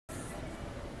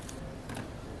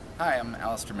Hi, I'm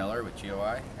Alistair Miller with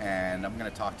GeoEye, and I'm going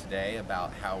to talk today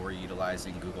about how we're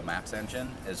utilizing Google Maps Engine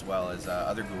as well as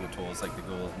other Google tools like the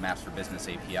Google Maps for Business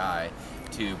API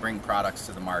to bring products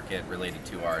to the market related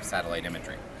to our satellite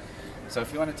imagery. So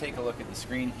if you want to take a look at the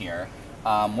screen here,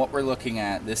 what we're looking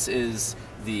at, this is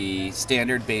the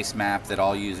standard base map that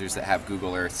all users that have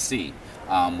Google Earth see.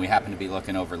 We happen to be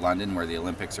looking over London where the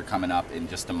Olympics are coming up in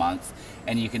just a month,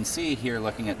 and you can see here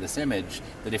looking at this image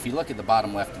that if you look at the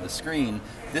bottom left of the screen,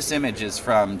 this image is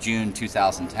from June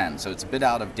 2010, so it's a bit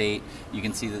out of date. You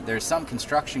can see that there's some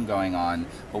construction going on,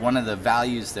 but one of the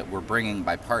values that we're bringing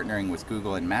by partnering with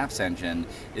Google and Maps Engine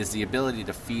is the ability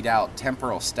to feed out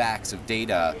temporal stacks of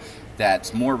data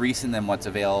that's more recent than what's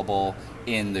available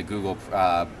in the Google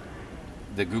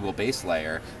base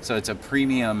layer. So it's a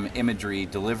premium imagery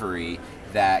delivery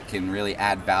that can really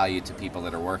add value to people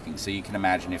that are working. So you can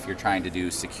imagine if you're trying to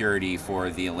do security for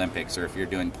the Olympics, or if you're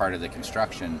doing part of the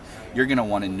construction, you're going to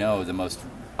want to know the most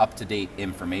up-to-date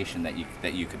information that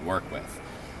you could work with.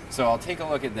 So I'll take a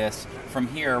look at this. From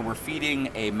here, we're feeding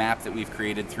a map that we've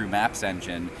created through Maps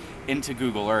Engine into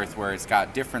Google Earth, where it's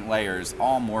got different layers,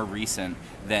 all more recent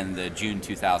than the June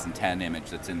 2010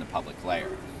 image that's in the public layer.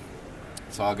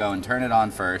 So I'll go and turn it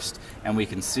on first, and we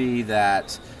can see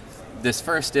that this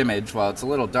first image, while it's a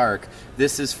little dark,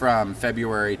 this is from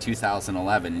February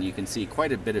 2011, and you can see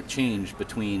quite a bit of change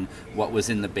between what was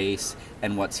in the base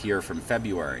and what's here from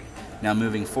February. Now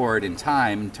moving forward in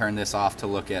time, turn this off to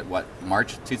look at what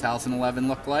March 2011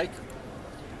 looked like.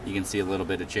 You can see a little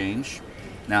bit of change.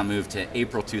 Now move to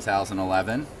April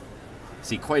 2011.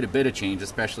 See quite a bit of change,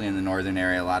 especially in the northern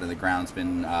area. A lot of the ground's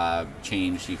been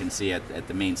changed. You can see at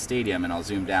the main stadium, and I'll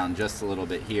zoom down just a little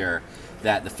bit here,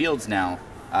 that the field's now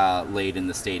laid in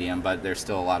the stadium, but there's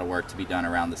still a lot of work to be done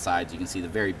around the sides. You can see the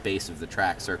very base of the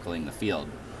track circling the field.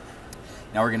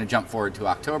 Now we're going to jump forward to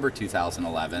October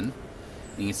 2011.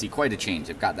 You can see quite a change.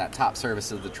 They've got that top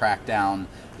surface of the track down.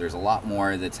 There's a lot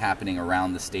more that's happening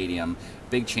around the stadium.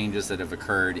 Big changes that have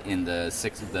occurred in the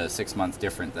 6 month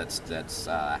difference that's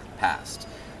passed.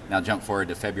 Now jump forward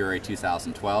to February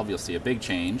 2012. You'll see a big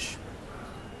change,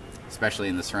 especially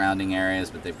in the surrounding areas,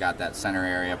 but they've got that center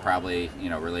area probably,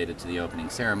 related to the opening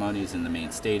ceremonies in the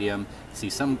main stadium. See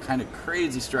some kind of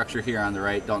crazy structure here on the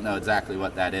right. Don't know exactly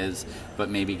what that is, but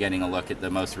maybe getting a look at the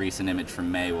most recent image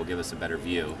from May will give us a better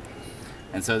view.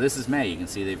 And so this is May. You can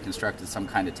see they've constructed some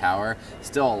kind of tower.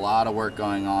 Still a lot of work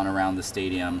going on around the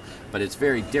stadium, but it's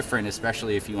very different,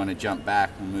 especially if you want to jump back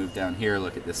and move down here,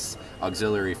 look at this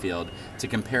auxiliary field, to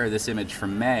compare this image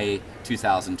from May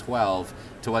 2012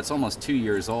 to what's almost 2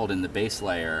 years old in the base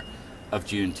layer of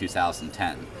June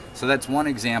 2010. So that's one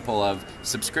example of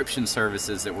subscription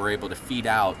services that we're able to feed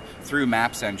out through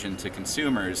Maps Engine to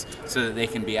consumers so that they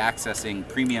can be accessing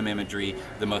premium imagery,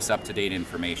 the most up-to-date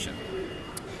information.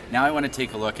 Now I want to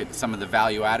take a look at some of the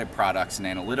value-added products and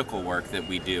analytical work that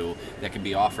we do that can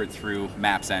be offered through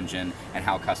Maps Engine and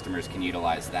how customers can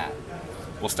utilize that.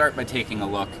 We'll start by taking a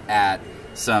look at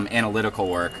some analytical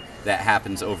work that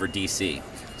happens over DC.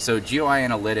 So GeoEye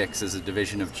Analytics is a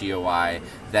division of GeoEye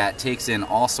that takes in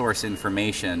all source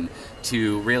information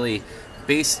to really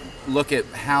look at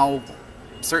how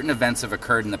certain events have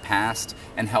occurred in the past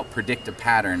and help predict a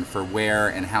pattern for where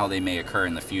and how they may occur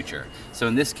in the future. So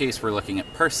in this case, we're looking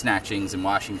at purse snatchings in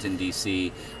Washington,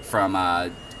 D.C. from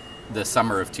the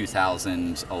summer of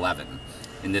 2011.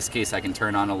 In this case, I can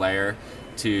turn on a layer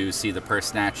to see the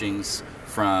purse snatchings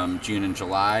from June and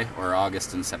July, or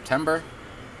August and September.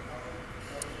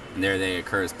 And there they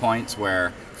occur as points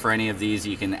where for any of these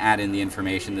you can add in the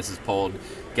information. This is pulled,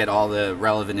 get all the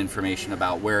relevant information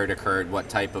about where it occurred, what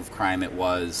type of crime it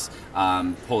was,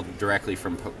 pulled directly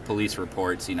from police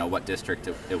reports, what district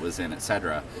it was in,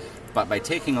 etc. But by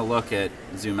taking a look at,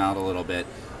 zoom out a little bit,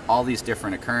 all these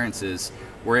different occurrences,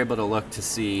 we're able to look to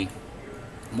see,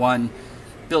 one,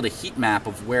 build a heat map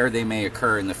of where they may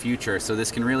occur in the future. So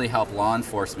this can really help law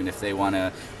enforcement if they want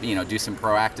to, do some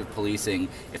proactive policing,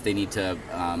 if they need to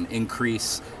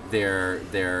increase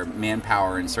their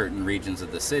manpower in certain regions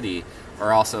of the city,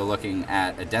 or also looking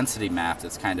at a density map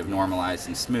that's kind of normalized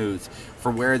and smooth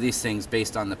for where these things,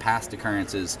 based on the past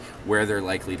occurrences, where they're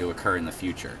likely to occur in the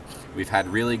future. We've had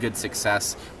really good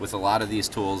success with a lot of these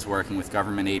tools working with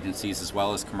government agencies as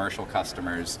well as commercial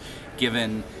customers,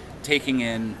 given taking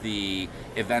in the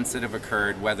events that have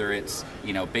occurred, whether it's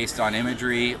based on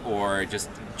imagery or just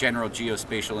general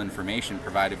geospatial information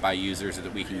provided by users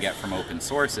that we can get from open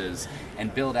sources,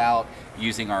 and build out,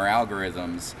 using our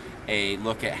algorithms, a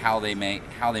look at how they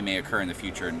may occur in the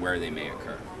future and where they may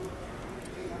occur.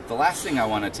 The last thing I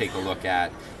want to take a look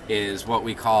at is what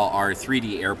we call our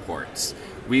 3D airports.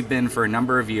 We've been for a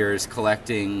number of years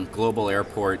collecting global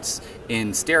airports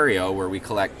in stereo, where we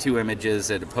collect 2 images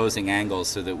at opposing angles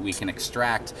so that we can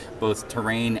extract both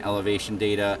terrain elevation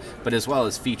data, but as well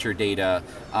as feature data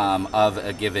of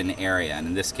a given area, and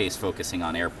in this case focusing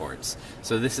on airports.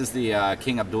 So this is the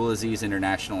King Abdulaziz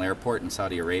International Airport in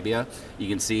Saudi Arabia. You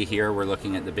can see here we're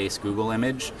looking at the base Google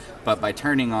image, but by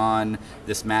turning on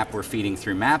this map we're feeding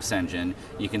through Maps Engine,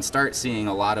 you can start seeing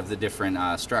a lot of the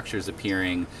different structures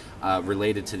appearing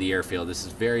related to the airfield. This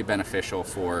is very beneficial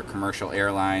for commercial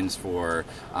airlines, for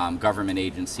government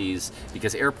agencies,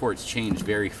 because airports change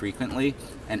very frequently,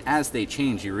 and as they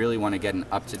change you really want to get an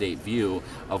up-to-date view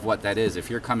of what that is. If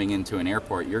you're coming into an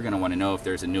airport, you're going to want to know if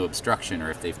there's a new obstruction, or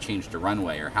if they've changed a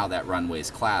runway, or how that runway is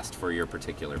classed for your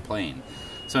particular plane.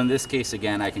 So in this case,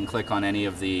 again, I can click on any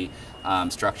of the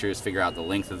structures, figure out the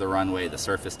length of the runway, the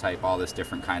surface type, all this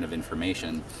different kind of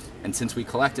information. And since we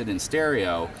collected in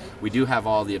stereo, we do have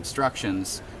all the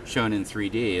obstructions shown in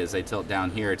 3D. As I tilt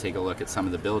down here, take a look at some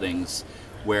of the buildings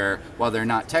where, while they're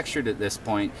not textured at this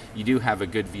point, you do have a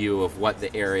good view of what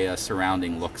the area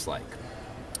surrounding looks like.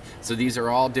 So these are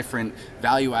all different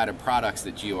value-added products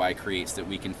that GeoEye creates that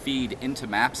we can feed into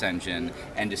Maps Engine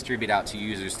and distribute out to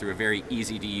users through a very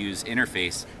easy-to-use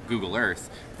interface, Google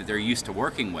Earth, that they're used to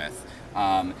working with.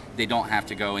 They don't have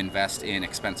to go invest in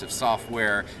expensive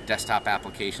software, desktop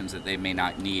applications that they may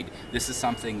not need. This is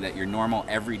something that your normal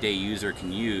everyday user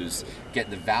can use, get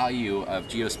the value of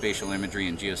geospatial imagery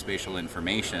and geospatial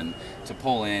information to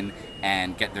pull in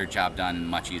and get their job done in a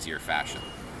much easier fashion.